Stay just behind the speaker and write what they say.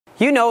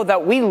you know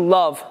that we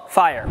love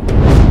fire.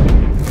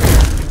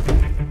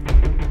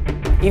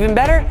 Even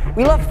better,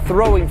 we love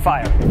throwing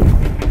fire.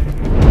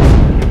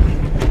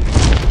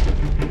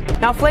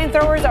 Now,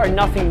 flamethrowers are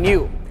nothing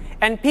new,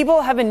 and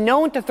people have been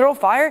known to throw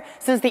fire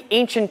since the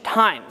ancient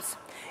times.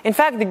 In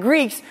fact, the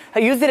Greeks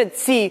used it at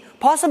sea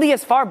possibly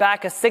as far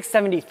back as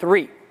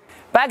 673.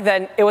 Back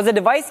then, it was a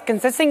device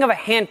consisting of a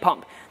hand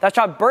pump that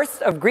shot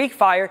bursts of Greek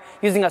fire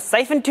using a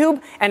siphon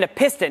tube and a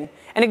piston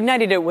and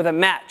ignited it with a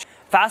match.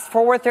 Fast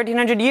forward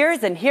 1300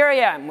 years, and here I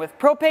am with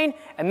propane,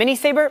 a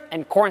mini-saber,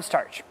 and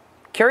cornstarch.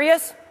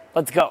 Curious?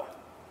 Let's go.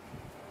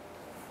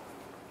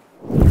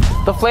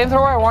 The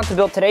flamethrower I want to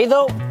build today,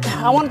 though,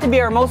 I want it to be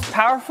our most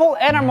powerful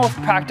and our most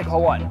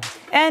practical one.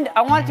 And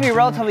I want it to be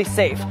relatively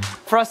safe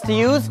for us to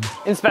use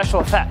in special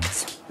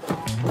effects.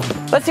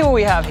 Let's see what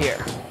we have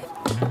here.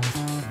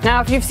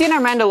 Now, if you've seen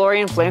our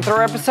Mandalorian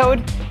flamethrower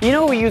episode, you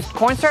know we used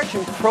cornstarch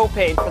and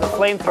propane for the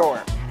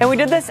flamethrower. And we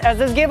did this as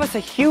this gave us a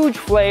huge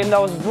flame that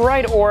was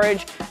bright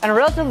orange and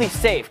relatively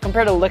safe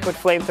compared to liquid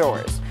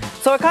flamethrowers.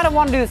 So I kind of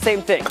want to do the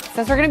same thing.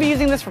 Since we're going to be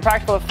using this for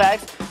practical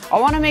effects, I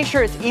want to make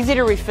sure it's easy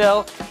to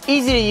refill,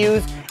 easy to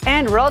use,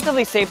 and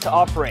relatively safe to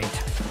operate.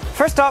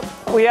 First up,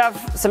 we have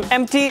some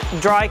empty,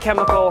 dry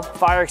chemical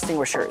fire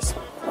extinguishers.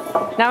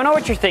 Now I know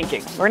what you're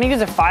thinking. We're going to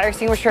use a fire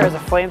extinguisher as a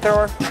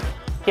flamethrower?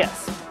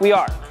 Yes, we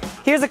are.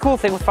 Here's the cool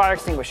thing with fire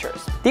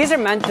extinguishers. These are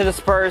meant to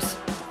disperse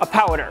a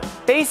powder,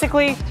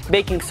 basically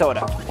baking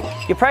soda.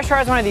 You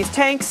pressurize one of these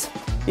tanks,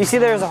 you see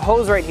there's a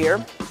hose right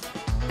here,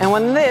 and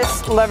when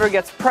this lever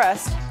gets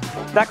pressed,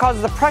 that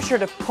causes the pressure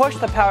to push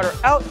the powder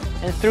out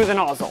and through the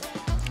nozzle.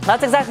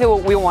 That's exactly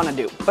what we want to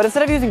do. But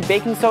instead of using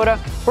baking soda,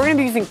 we're going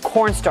to be using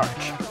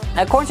cornstarch.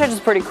 Now, cornstarch is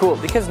pretty cool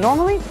because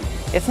normally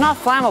it's not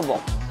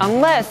flammable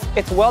unless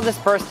it's well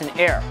dispersed in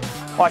air.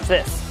 Watch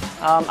this.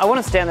 I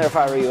wouldn't stand there if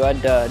I were you.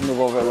 I'd move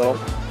over a little.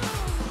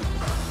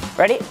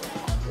 Ready?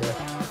 Yeah.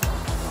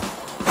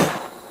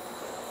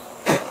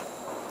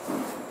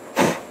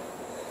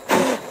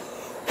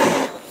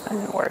 That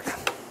didn't work.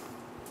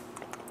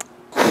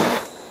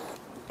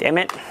 Damn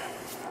it.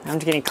 I'm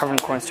just getting covered in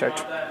cornstarch.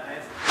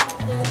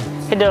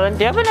 Hey Dylan, do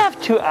you happen to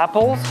have 2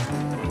 apples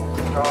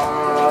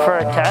for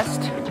a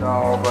test?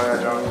 No, but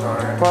I don't,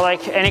 sorry. Or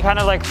like any kind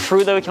of like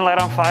fruit that we can light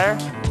on fire?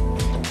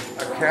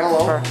 A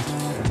cantaloupe?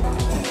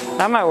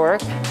 That might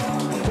work.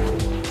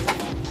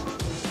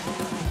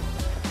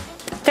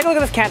 Take a look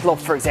at this cantaloupe,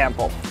 for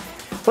example.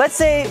 Let's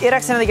say it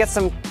accidentally gets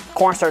some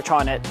cornstarch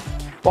on it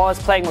while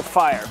it's playing with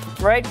fire,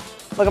 right?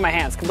 Look at my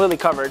hands, completely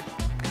covered.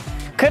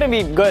 Couldn't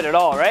be good at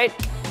all, right?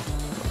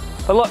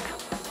 But look,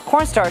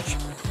 cornstarch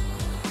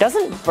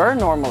doesn't burn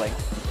normally.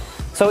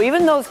 So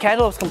even though this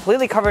cantaloupe's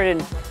completely covered in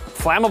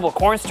flammable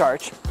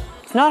cornstarch,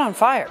 it's not on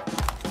fire.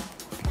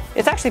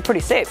 It's actually pretty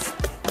safe.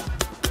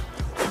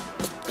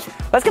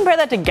 Let's compare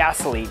that to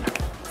gasoline.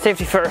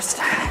 Safety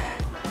first.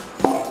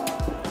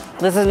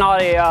 This is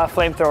not a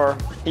flamethrower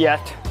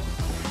yet.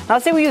 Now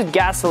let's say we use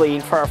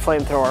gasoline for our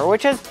flamethrower,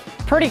 which is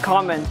pretty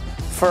common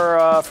for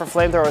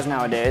flamethrowers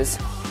nowadays.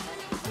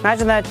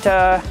 Imagine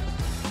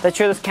that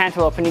you're this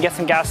cantaloupe and you get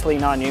some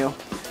gasoline on you.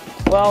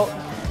 Well,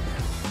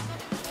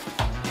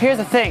 here's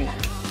the thing.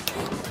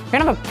 You're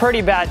gonna have a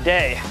pretty bad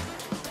day.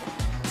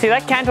 See,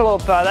 that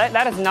cantaloupe,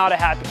 that is not a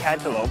happy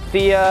cantaloupe.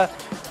 The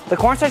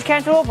cornstarch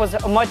cantaloupe was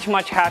a much,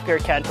 much happier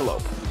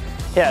cantaloupe.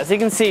 Yeah, as you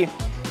can see,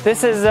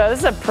 this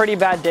is a pretty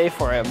bad day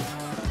for him.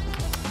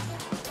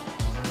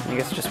 I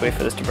guess just wait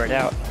for this to burn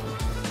out.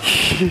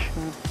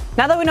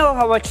 Now that we know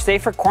how much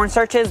safer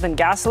cornstarch is than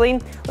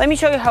gasoline, let me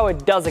show you how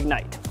it does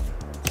ignite.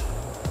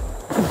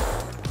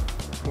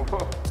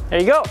 There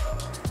you go.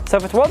 So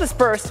if it's well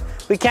dispersed,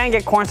 we can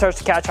get cornstarch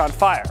to catch on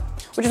fire,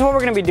 which is what we're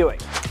going to be doing.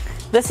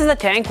 This is the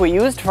tank we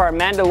used for our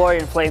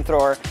Mandalorian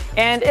flamethrower,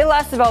 and it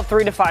lasts about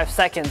 3 to 5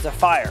 seconds of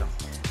fire.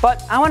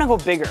 But I want to go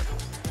bigger.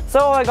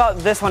 So I got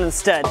this one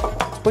instead,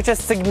 which is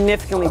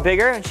significantly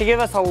bigger and should give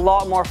us a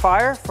lot more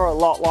fire for a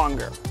lot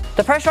longer.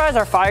 To pressurize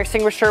our fire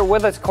extinguisher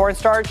with its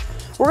cornstarch,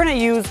 we're going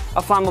to use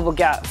a flammable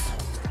gas.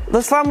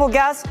 This flammable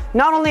gas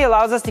not only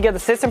allows us to get the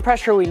system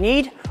pressure we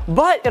need,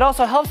 but it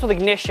also helps with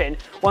ignition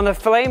when the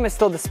flame is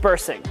still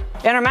dispersing.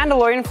 In our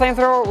Mandalorian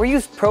flamethrower, we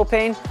used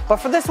propane, but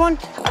for this one,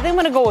 I think I'm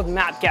going to go with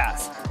matte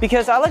gas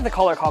because I like the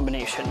color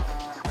combination.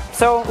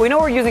 So we know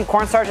we're using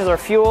cornstarch as our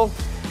fuel,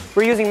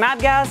 we're using matte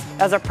gas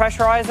as our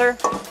pressurizer,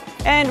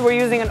 and we're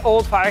using an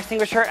old fire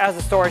extinguisher as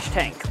a storage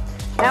tank.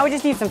 Now we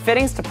just need some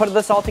fittings to put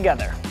this all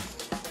together.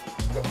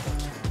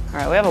 All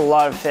right, we have a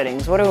lot of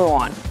fittings. What do we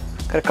want?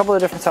 Got a couple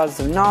of different sizes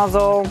of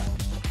nozzle,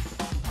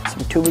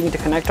 some tubing to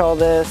connect all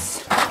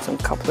this, some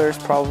couplers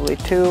probably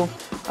too.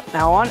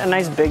 Now I want a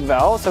nice big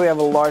valve so we have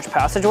a large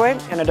passageway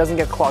and it doesn't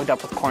get clogged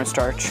up with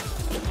cornstarch.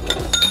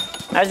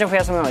 Imagine if we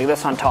had something like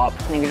this on top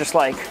and you can just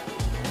like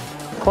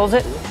close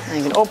it and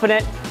you can open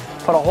it,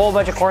 put a whole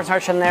bunch of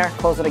cornstarch in there,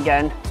 close it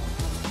again,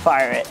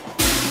 fire it.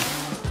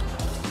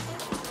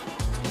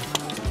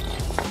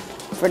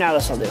 For now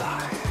this will do.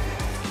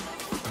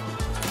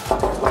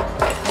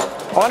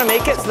 I want to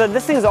make it so that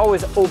this thing is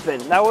always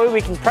open. That way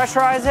we can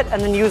pressurize it and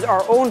then use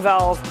our own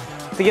valve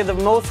to get the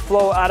most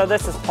flow out of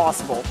this as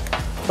possible.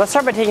 Let's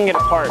start by taking it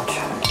apart.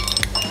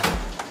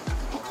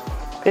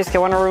 Basically, I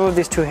want to remove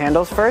these two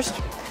handles first.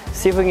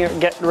 See if we can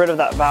get rid of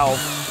that valve.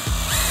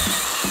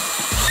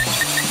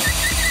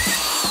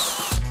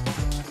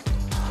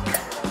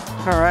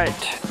 All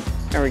right,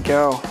 there we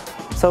go.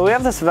 So we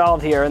have this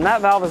valve here, and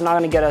that valve is not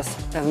going to get us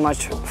as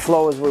much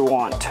flow as we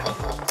want.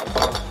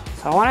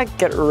 So I want to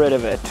get rid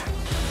of it.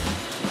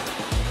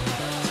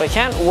 So I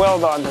can't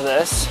weld onto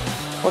this.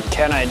 What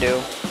can I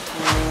do?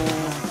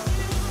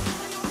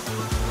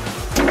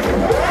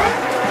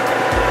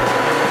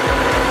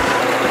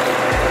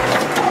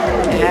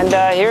 And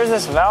here's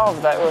this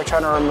valve that we're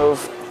trying to remove.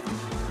 See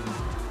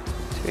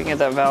if we can get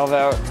that valve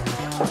out.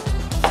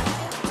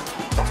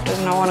 It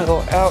does not want to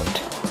go out.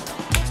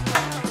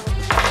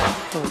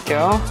 There we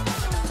go.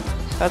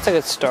 That's a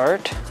good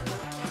start.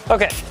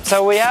 Okay,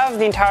 so we have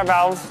the entire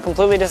valve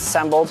completely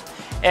disassembled,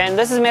 and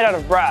this is made out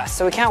of brass,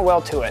 so we can't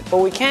weld to it. But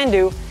what we can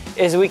do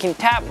is we can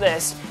tap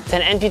this to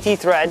an NPT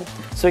thread,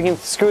 so we can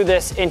screw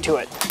this into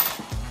it,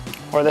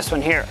 or this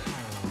one here.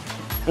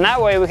 And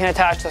that way we can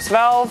attach this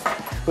valve,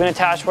 we can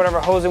attach whatever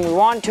hosing we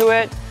want to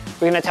it,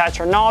 we can attach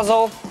our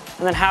nozzle,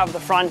 and then have the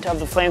front of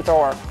the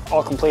flamethrower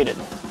all completed.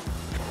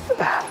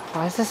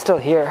 Why is this still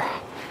here?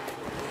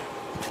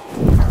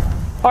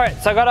 All right,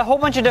 so I got a whole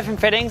bunch of different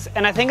fittings,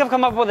 and I think I've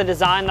come up with a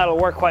design that'll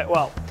work quite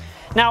well.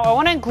 Now, I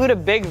want to include a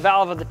big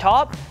valve at the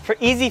top for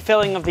easy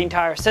filling of the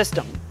entire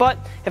system. But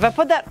if I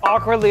put that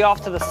awkwardly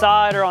off to the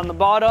side or on the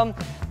bottom,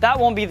 that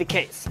won't be the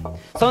case.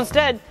 So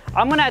instead,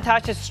 I'm going to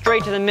attach it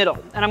straight to the middle,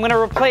 and I'm going to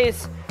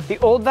replace the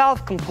old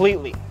valve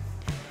completely.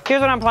 Here's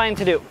what I'm planning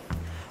to do.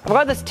 I've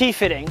got this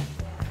T-fitting,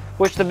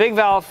 which the big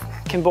valve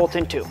can bolt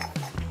into.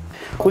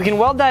 We can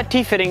weld that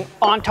T-fitting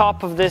on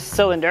top of this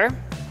cylinder.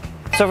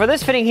 So for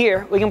this fitting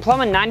here, we can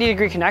plumb a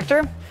 90-degree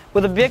connector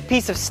with a big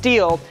piece of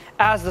steel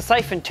as the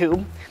siphon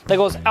tube that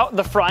goes out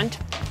the front,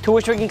 to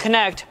which we can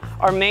connect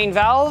our main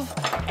valve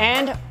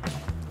and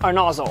our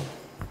nozzle.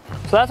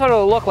 So that's what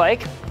it'll look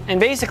like. And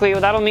basically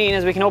what that'll mean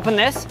is we can open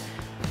this,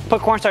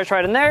 put cornstarch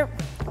right in there,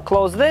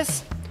 close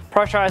this,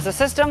 pressurize the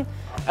system,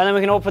 and then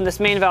we can open this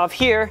main valve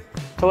here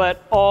to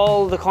let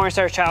all the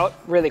cornstarch out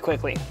really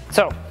quickly.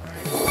 So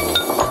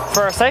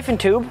for our siphon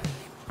tube,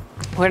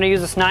 we're going to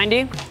use this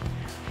 90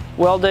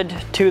 welded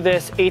to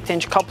this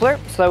 1/8" coupler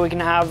so that we can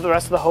have the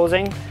rest of the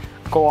hosing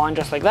go on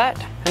just like that.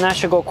 And that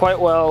should go quite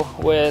well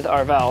with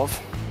our valve.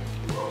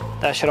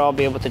 That should all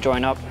be able to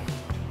join up.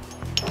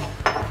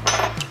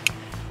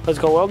 Let's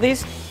go weld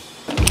these.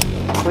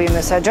 Clean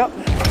this edge up.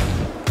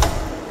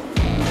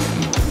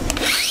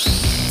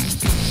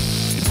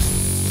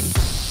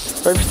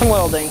 Ready for some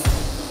welding.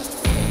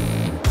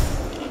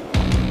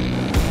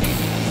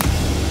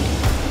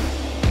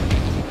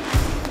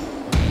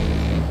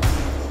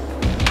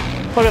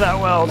 Look at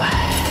that weld.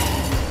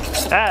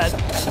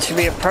 That should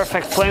be a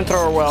perfect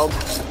flamethrower weld.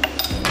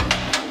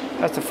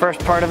 That's the first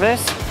part of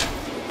this.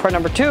 Part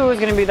number 2 is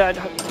going to be that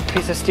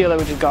piece of steel that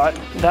we just got.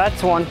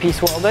 That's one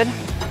piece welded.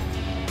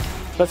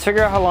 Let's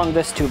figure out how long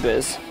this tube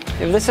is.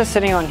 If this is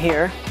sitting on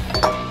here,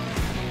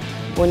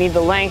 we need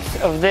the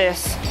length of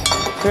this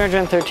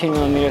 313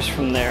 millimeters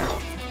from there.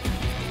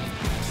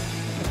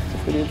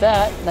 If we do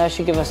that, that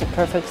should give us a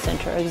perfect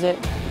center exit.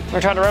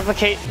 We're trying to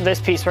replicate this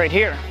piece right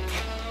here.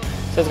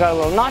 So it's got a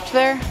little notch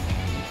there,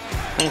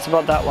 and it's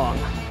about that long.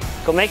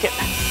 Go make it.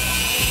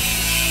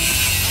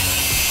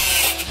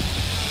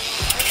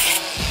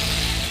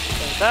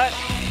 Like that.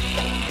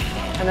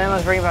 And then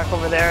let's bring it back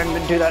over there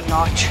and do that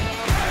notch.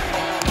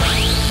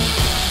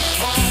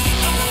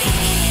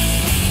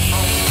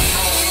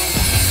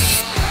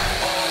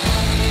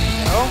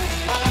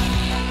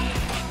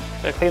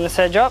 So clean this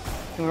edge up,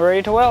 and we're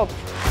ready to weld.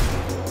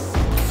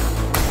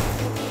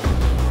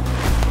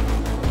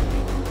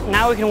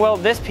 Now we can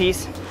weld this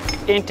piece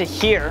into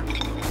here,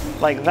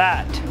 like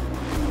that.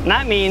 And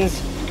that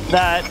means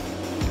that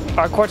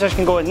our cornstarch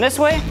can go in this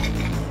way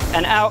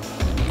and out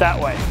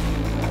that way.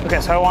 Okay,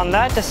 so I want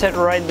that to sit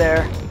right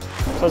there.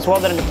 So let's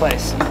weld it into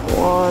place.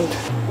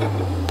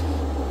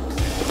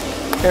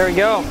 There we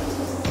go.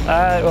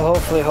 That will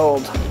hopefully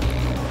hold.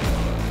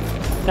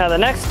 Now the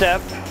next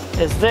step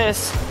is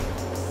this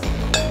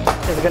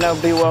is gonna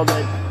be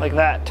welded like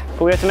that.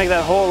 But we have to make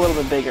that hole a little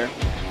bit bigger.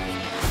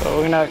 So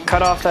we're gonna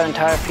cut off that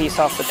entire piece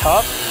off the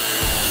top.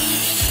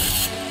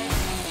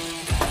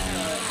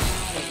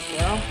 There we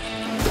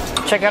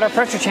go. Check out our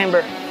pressure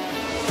chamber.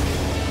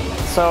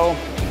 So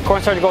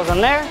cornstarch goes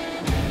in there,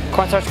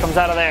 cornstarch comes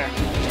out of there.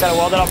 Just gotta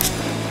weld it up.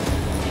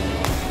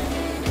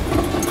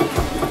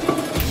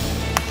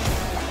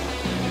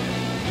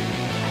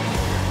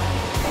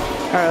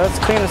 All right, let's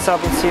clean this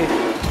up and see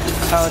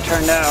how it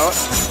turned out.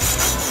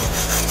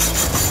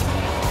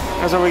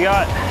 That's what we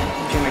got.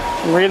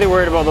 I'm really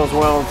worried about those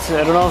welds.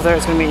 I don't know if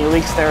there's gonna be any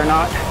leaks there or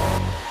not.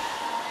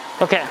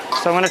 Okay,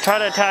 so I'm gonna try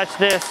to attach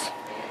this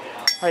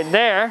right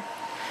there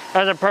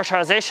as a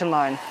pressurization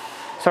line.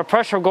 So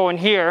pressure will go in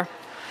here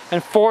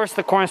and force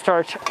the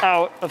cornstarch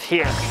out of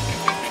here.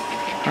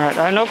 All right,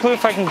 I have no clue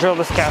if I can drill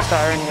this cast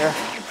iron here.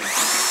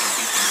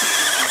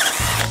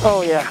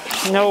 Oh yeah,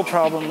 no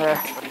problem there.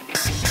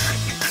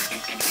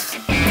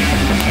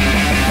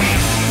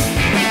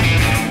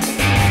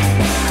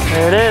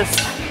 There it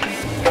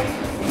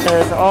is.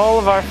 There's all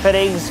of our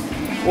fittings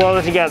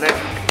welded together.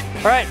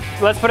 All right,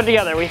 let's put it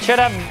together. We should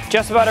have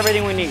just about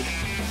everything we need.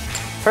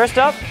 First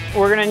up,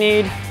 we're gonna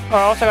need,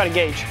 I also got a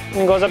gauge.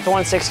 It goes up to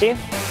 160.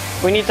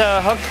 We need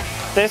to hook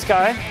this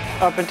guy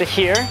up into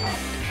here.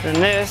 And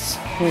this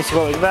needs to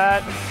go like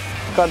that.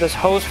 Got this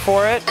hose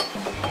for it.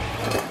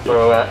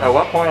 So at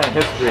what point in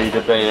history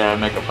did they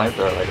make a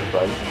flamethrower like this,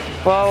 buddy?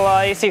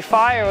 Well, you see,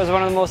 fire was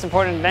one of the most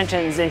important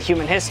inventions in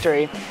human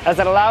history, as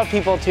it allowed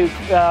people to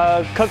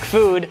cook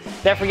food,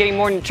 therefore getting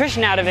more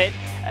nutrition out of it,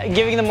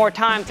 giving them more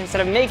time to,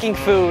 instead of making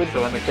food.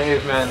 So when the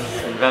cavemen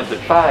invented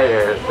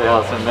fire, they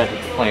also invented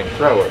the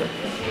flamethrower.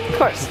 Of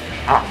course.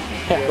 Ah,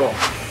 Yeah. cool.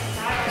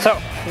 So,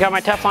 got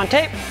my Teflon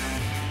tape,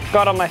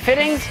 got all my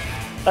fittings.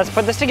 Let's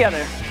put this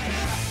together.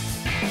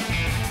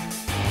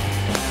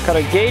 Got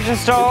our gauge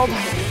installed.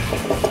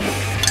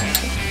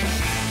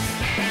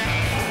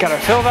 Got our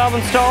fill valve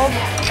installed.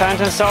 Time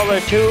to install our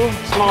 2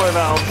 smaller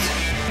valves.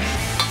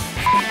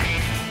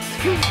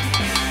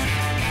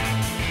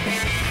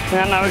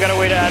 And now we got a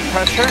way to add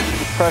pressure.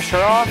 Pressure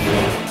off.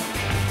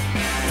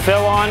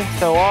 Fill on,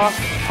 fill off.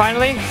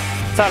 Finally,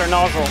 it's out our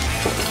nozzle.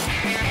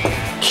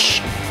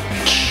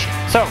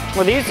 So,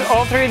 with these,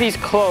 all 3 of these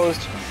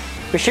closed,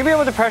 we should be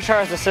able to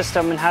pressurize the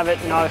system and have it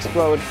not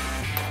explode.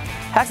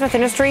 Hacksmith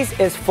Industries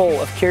is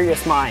full of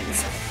curious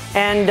minds.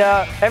 And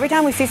every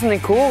time we see something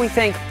cool, we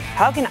think,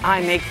 how can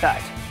I make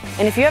that?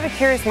 And if you have a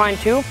curious mind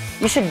too,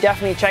 you should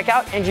definitely check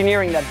out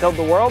Engineering That Build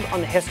the World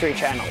on the History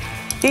Channel.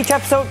 Each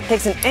episode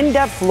takes an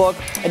in-depth look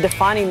at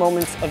defining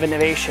moments of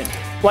innovation,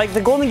 like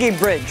the Golden Gate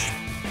Bridge,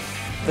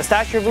 the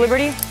Statue of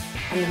Liberty,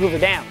 and the Hoover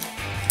Dam.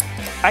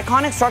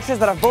 Iconic structures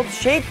that have both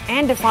shaped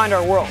and defined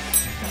our world.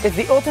 It's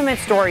the ultimate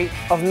story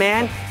of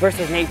man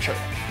versus nature.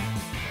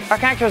 Our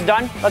connector is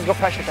done, let's go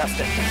pressure test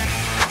it.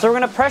 So we're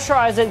gonna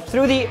pressurize it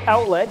through the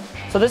outlet.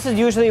 So this is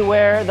usually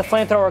where the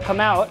flamethrower will come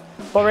out,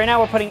 but right now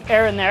we're putting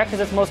air in there because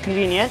it's most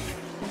convenient.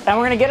 And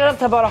we're gonna get it up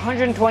to about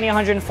 120,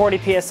 140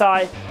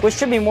 PSI, which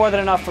should be more than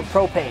enough for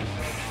propane.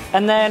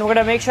 And then we're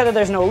gonna make sure that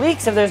there's no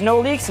leaks. If there's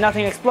no leaks,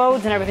 nothing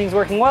explodes and everything's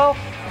working well,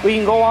 we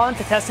can go on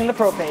to testing the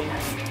propane.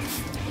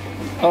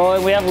 Oh,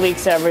 we have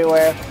leaks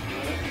everywhere.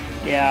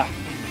 Yeah.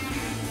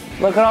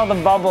 Look at all the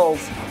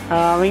bubbles.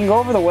 We can go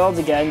over the welds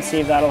again and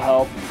see if that'll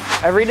help.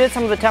 I redid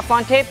some of the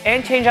Teflon tape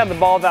and changed out the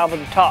ball valve at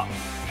the top.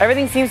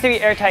 Everything seems to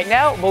be airtight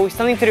now, but we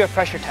still need to do a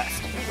pressure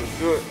test.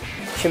 Good.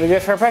 Should be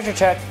good for a pressure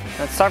check.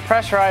 Let's start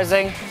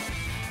pressurizing.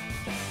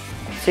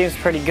 Seems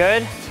pretty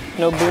good.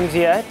 No booms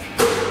yet.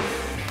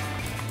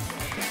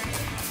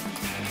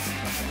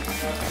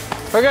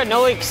 We're good,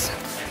 no leaks.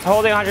 It's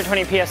holding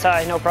 120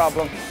 PSI, no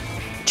problem.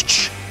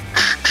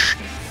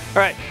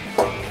 All right,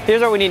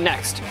 here's what we need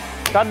next.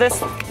 Got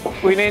this,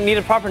 we need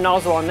a proper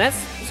nozzle on this,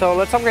 so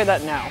let's upgrade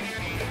that now.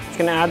 Just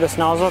gonna add this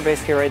nozzle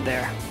basically right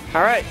there.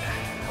 All right,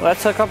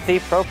 let's hook up the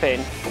propane.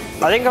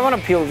 I think I'm gonna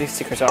peel these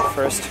stickers off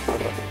first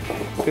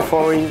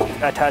before we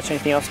attach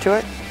anything else to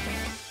it.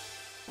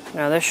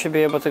 Now this should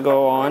be able to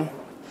go on.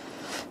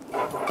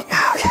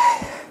 Okay,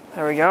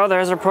 there we go,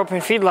 there's our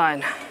propane feed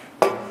line.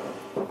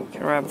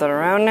 Can wrap that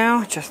around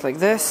now, just like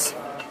this.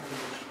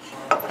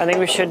 I think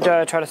we should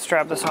try to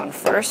strap this on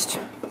first.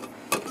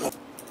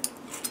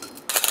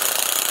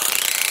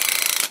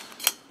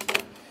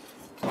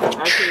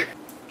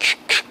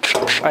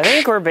 I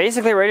think we're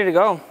basically ready to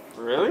go.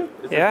 Really?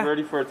 Is Yeah. it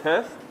ready for a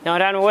test? No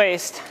time to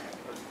waste.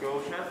 Let's go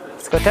test it.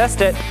 Let's go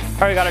test it.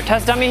 All right, we got our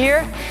test dummy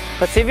here.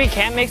 Let's see if we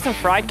can't make some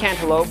fried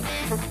cantaloupe.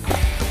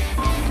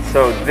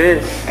 So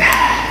this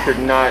should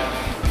not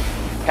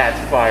catch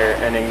fire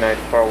and ignite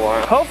for a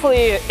while.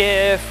 Hopefully,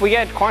 if we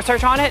get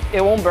cornstarch on it,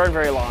 it won't burn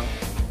very long.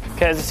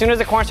 Because as soon as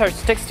the cornstarch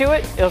sticks to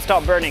it, it'll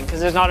stop burning because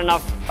there's not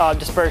enough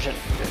dispersion.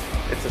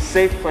 It's a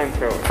safe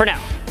flamethrower. For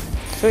now.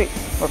 Sweet,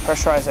 we're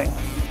pressurizing.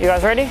 You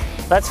guys ready?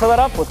 Let's fill it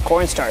up with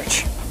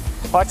cornstarch.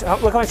 Watch,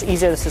 look how much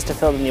easier this is to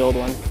fill than the old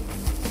one.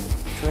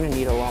 We're gonna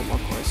need a lot more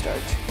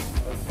cornstarch.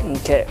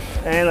 Okay,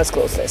 and let's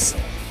close this.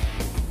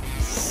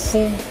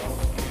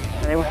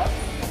 Anyway,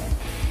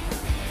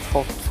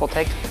 full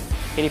tank,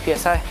 80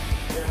 PSI.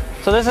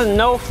 So this is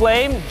no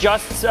flame,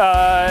 just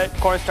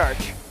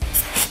cornstarch.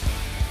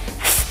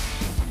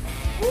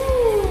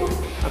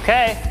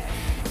 Okay,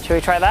 should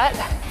we try that?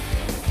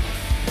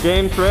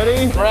 James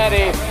ready?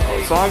 Ready.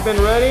 Sogden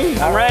ready?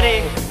 I'm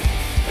ready.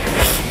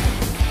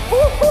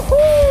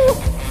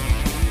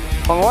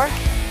 One more?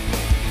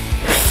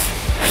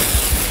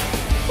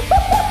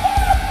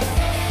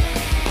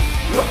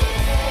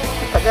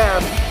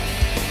 Again.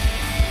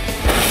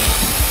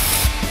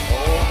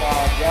 Oh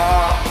my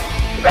god.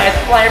 Best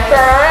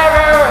flamethrower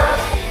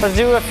ever! Let's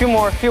do a few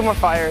more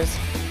fires.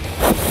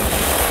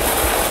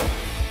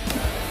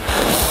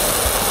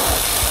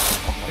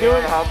 You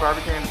want to help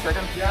barbecuing the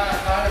chicken? Yeah, I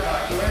got it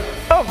actually.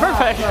 Oh,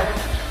 perfect.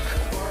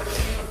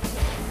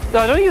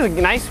 No, don't use a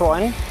nice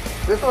one.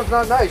 This one's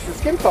not nice, the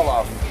skin fell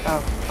off.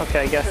 Oh, okay,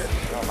 I guess.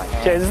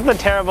 Okay, this is a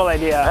terrible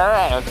idea.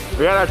 Alright,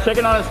 we got our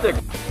chicken on a stick.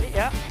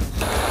 Yeah.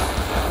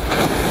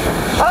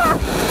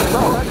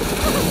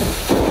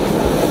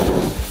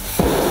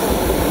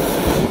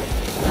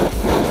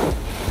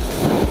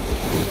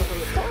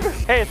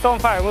 Hey, it's on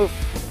fire, move.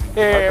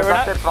 Hey, we're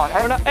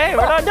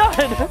not done.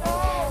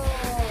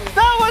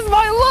 That was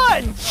my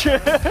lunch!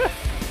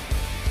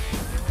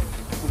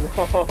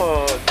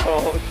 Oh,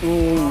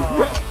 don't.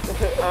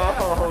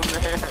 Oh,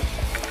 man.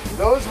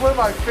 Those were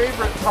my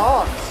favorite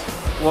tongs.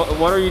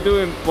 What are you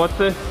doing? What's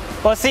this?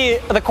 Well, see,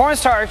 the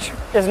cornstarch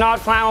is not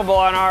flammable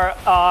on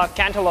our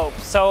cantaloupe,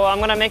 so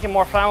I'm gonna make it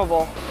more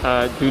flammable.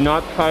 Do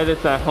not try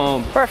this at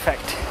home.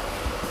 Perfect.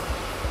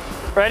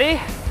 Ready?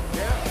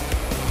 Yeah.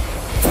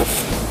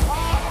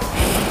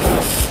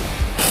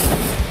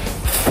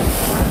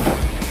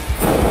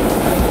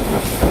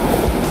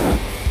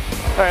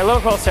 All right, a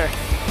little closer.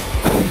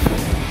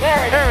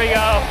 There we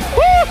go.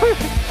 Woo!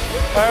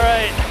 All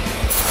right.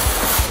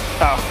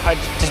 Oh, I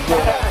just did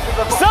it.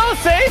 So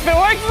safe, it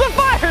works as a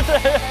fire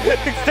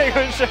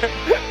extinguisher.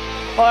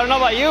 Well, I don't know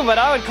about you, but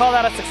I would call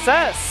that a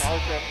success. That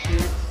was a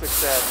huge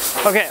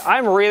success. Okay,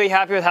 I'm really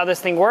happy with how this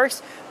thing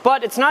works,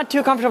 but it's not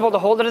too comfortable to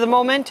hold it at the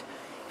moment,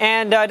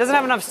 and it doesn't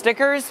have enough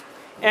stickers,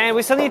 and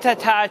we still need to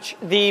attach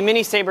the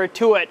mini-saber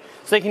to it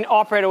so they can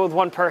operate it with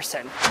one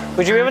person.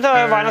 Would you be able to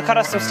vinyl cut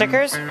us some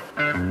stickers?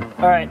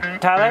 All right,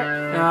 Tyler,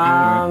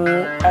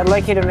 I'd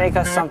like you to make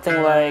us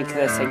something like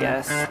this, I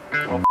guess.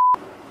 Oh,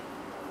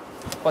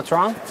 what's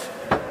wrong?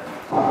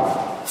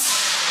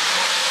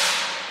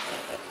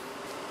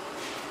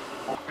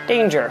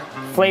 Danger,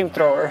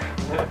 flamethrower.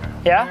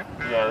 Yeah?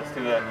 Yeah, let's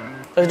do that.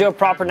 Let's do a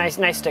proper nice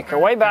sticker.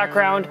 White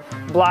background,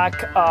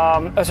 black,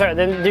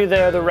 then do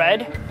the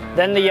red,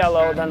 then the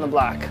yellow, then the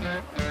black.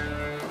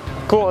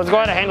 Cool, let's go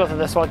ahead and handle to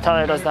this while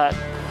Tyler does that.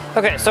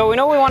 Okay, so we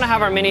know we want to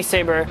have our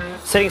mini-saber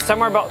sitting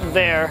somewhere about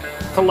there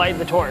to light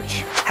the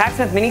torch.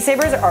 Hacksmith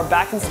mini-sabers are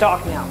back in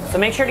stock now, so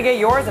make sure to get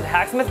yours at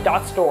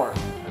hacksmith.store.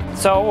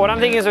 So what I'm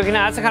thinking is we can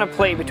add some kind of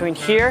plate between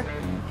here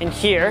and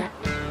here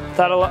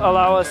that'll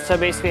allow us to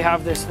basically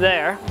have this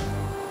there.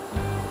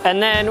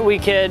 And then we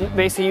can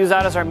basically use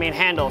that as our main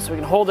handle. So we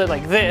can hold it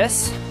like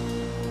this,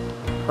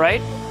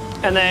 right?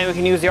 And then we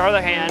can use the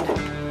other hand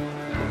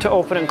to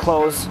open and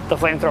close the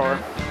flamethrower.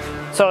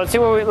 So let's see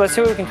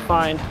what we can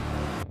find.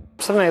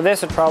 Something like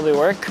this would probably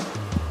work.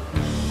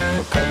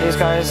 We'll cut these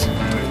guys.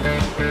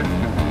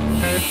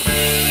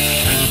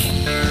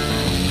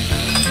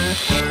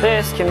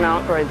 This can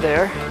mount right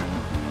there.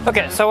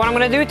 Okay, so what I'm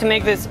gonna do to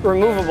make this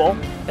removable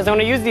is I'm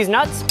gonna use these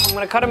nuts. I'm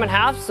gonna cut them in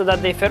half so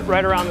that they fit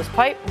right around this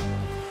pipe.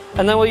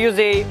 And then we'll use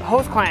a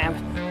hose clamp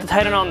to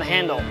tighten on the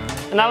handle.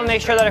 And that'll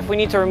make sure that if we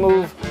need to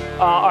remove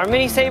our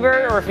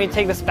mini-saber or if we need to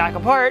take this back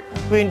apart,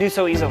 we can do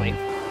so easily.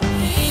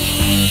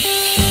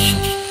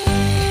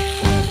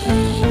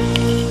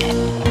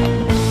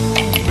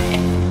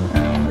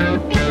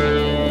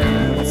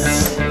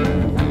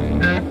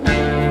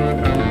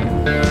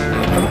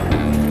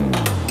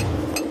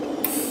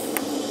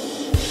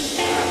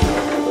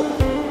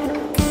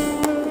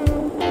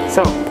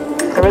 So,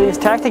 everything's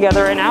tacked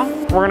together right now.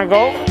 We're gonna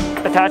go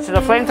attach to the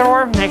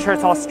flamethrower, make sure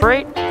it's all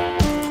straight.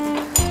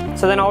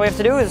 So then all we have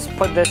to do is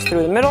put this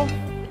through the middle.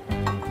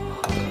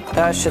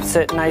 That should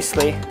sit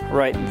nicely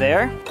right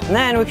there. And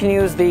then we can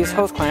use these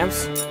hose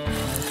clamps.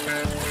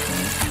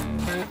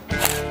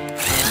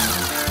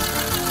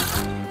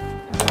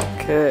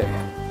 Okay,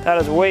 that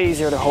is way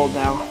easier to hold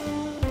now.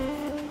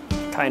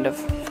 Kind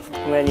of.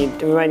 We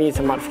might need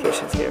some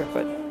modifications here,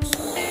 but.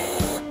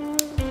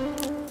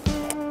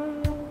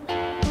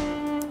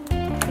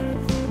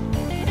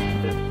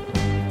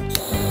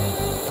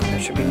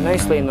 Should be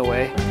nicely in the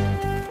way. I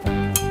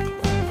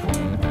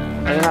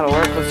think that'll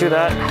work, let's do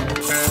that.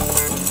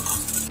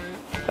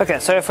 Okay,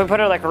 so if we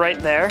put it like right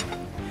there,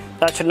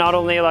 that should not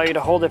only allow you to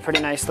hold it pretty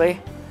nicely,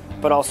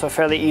 but also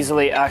fairly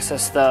easily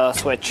access the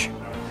switch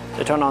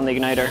to turn on the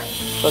igniter.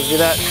 So let's do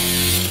that.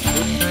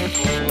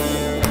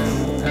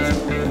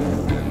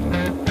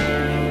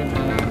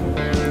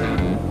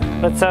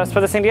 Let's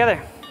put this thing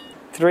together.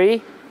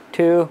 3,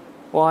 2,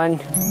 1.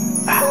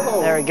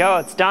 There we go,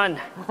 it's done.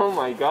 Oh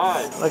my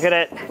god. Look at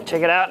it,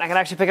 check it out. I can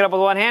actually pick it up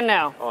with one hand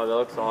now. Oh, that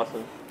looks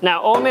awesome.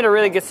 Now, Owen made a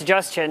really good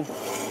suggestion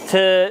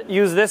to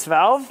use this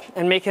valve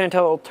and make it into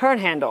a little turn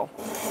handle.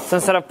 So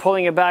instead of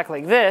pulling it back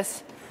like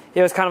this,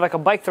 it was kind of like a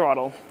bike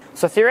throttle.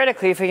 So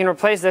theoretically, if we can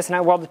replace this and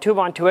I weld the tube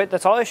onto it,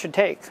 that's all it should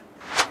take.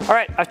 All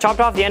right, I've chopped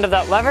off the end of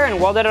that lever and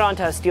welded it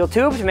onto a steel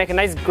tube to make a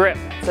nice grip.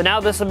 So now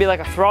this will be like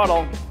a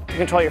throttle to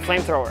control your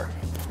flamethrower.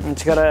 And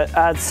you gotta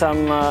add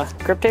some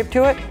grip tape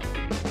to it.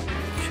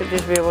 Should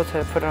just be able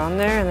to put it on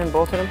there and then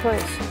bolt it in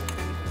place.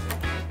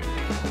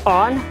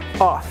 On,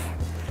 off.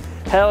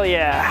 Hell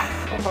yeah.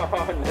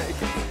 Oh,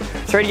 nice.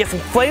 It's ready to get some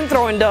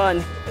flamethrowing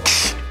done.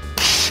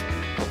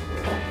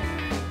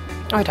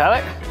 All right,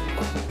 Tyler.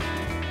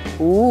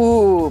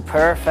 Ooh,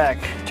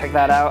 perfect. Check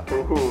that out.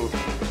 Ooh,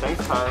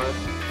 thanks, Tyler.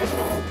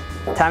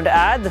 Time to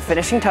add the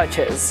finishing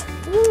touches.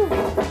 Woo.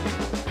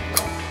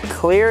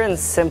 Clear and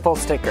simple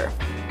sticker.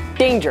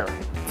 Danger,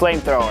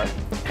 flamethrower.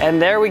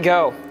 And there we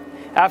go.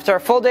 After a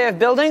full day of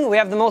building, we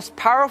have the most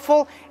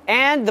powerful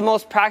and the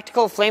most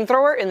practical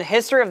flamethrower in the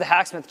history of the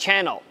Hacksmith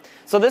channel.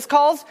 So this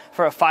calls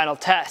for a final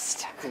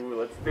test. Ooh,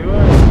 let's do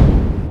it.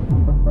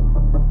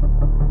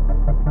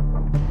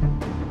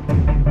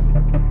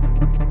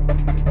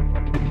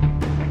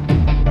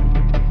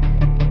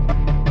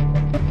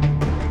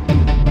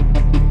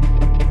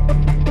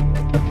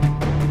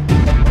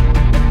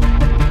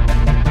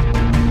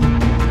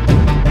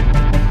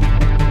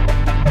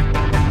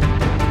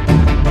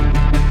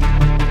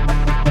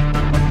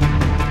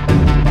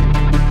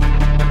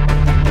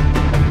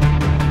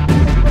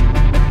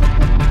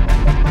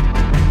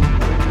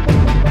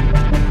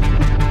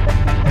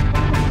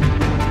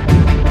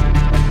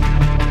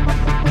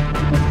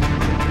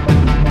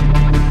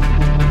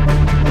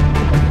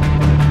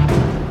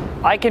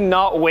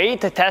 cannot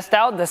wait to test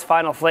out this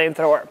final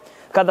flamethrower.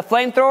 Got the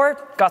flamethrower,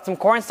 got some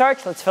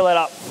cornstarch, let's fill it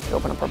up.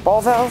 Open up our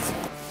ball valve.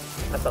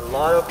 That's a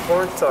lot of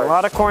cornstarch. A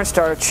lot of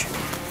cornstarch.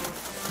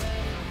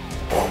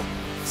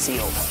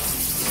 Sealed.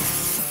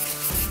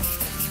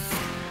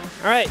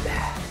 All right,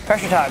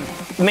 pressure time.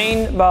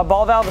 Main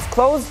ball valve is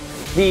closed,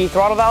 the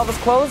throttle valve is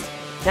closed.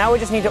 Now we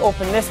just need to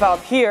open this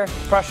valve here to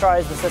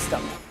pressurize the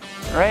system.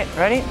 All right,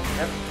 ready?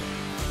 Yep.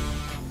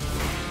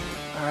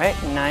 All right,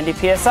 90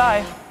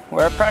 PSI,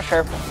 we're at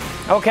pressure.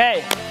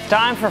 Okay,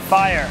 time for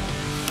fire.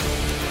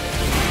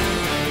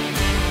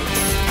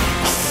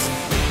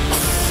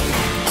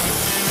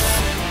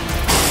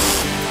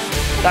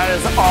 That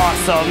is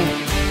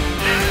awesome.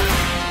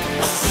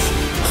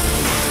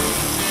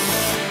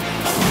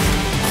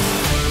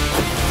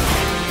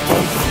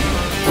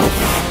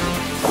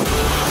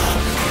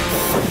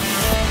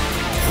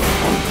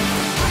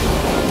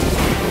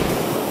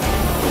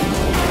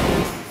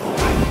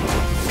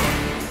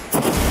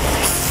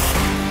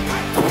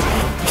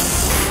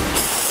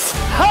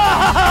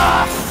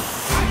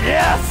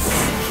 Yes!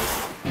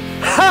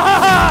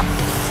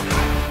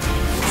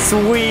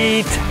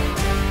 Sweet!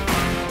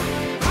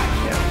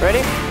 Yeah,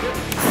 ready?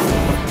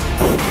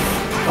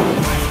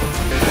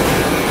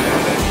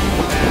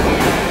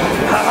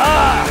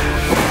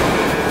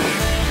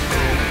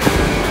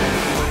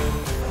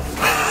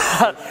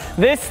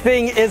 This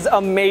thing is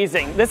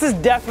amazing. This is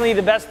definitely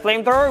the best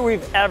flamethrower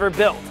we've ever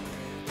built.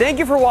 Thank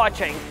you for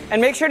watching,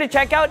 and make sure to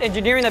check out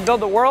Engineering That Built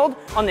the World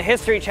on the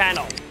History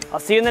channel. I'll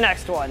see you in the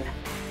next one.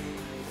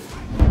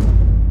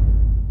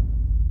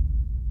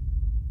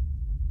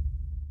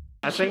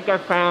 I think I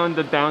found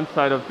the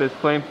downside of this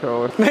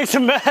flamethrower. Makes a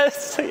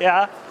mess,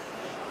 yeah.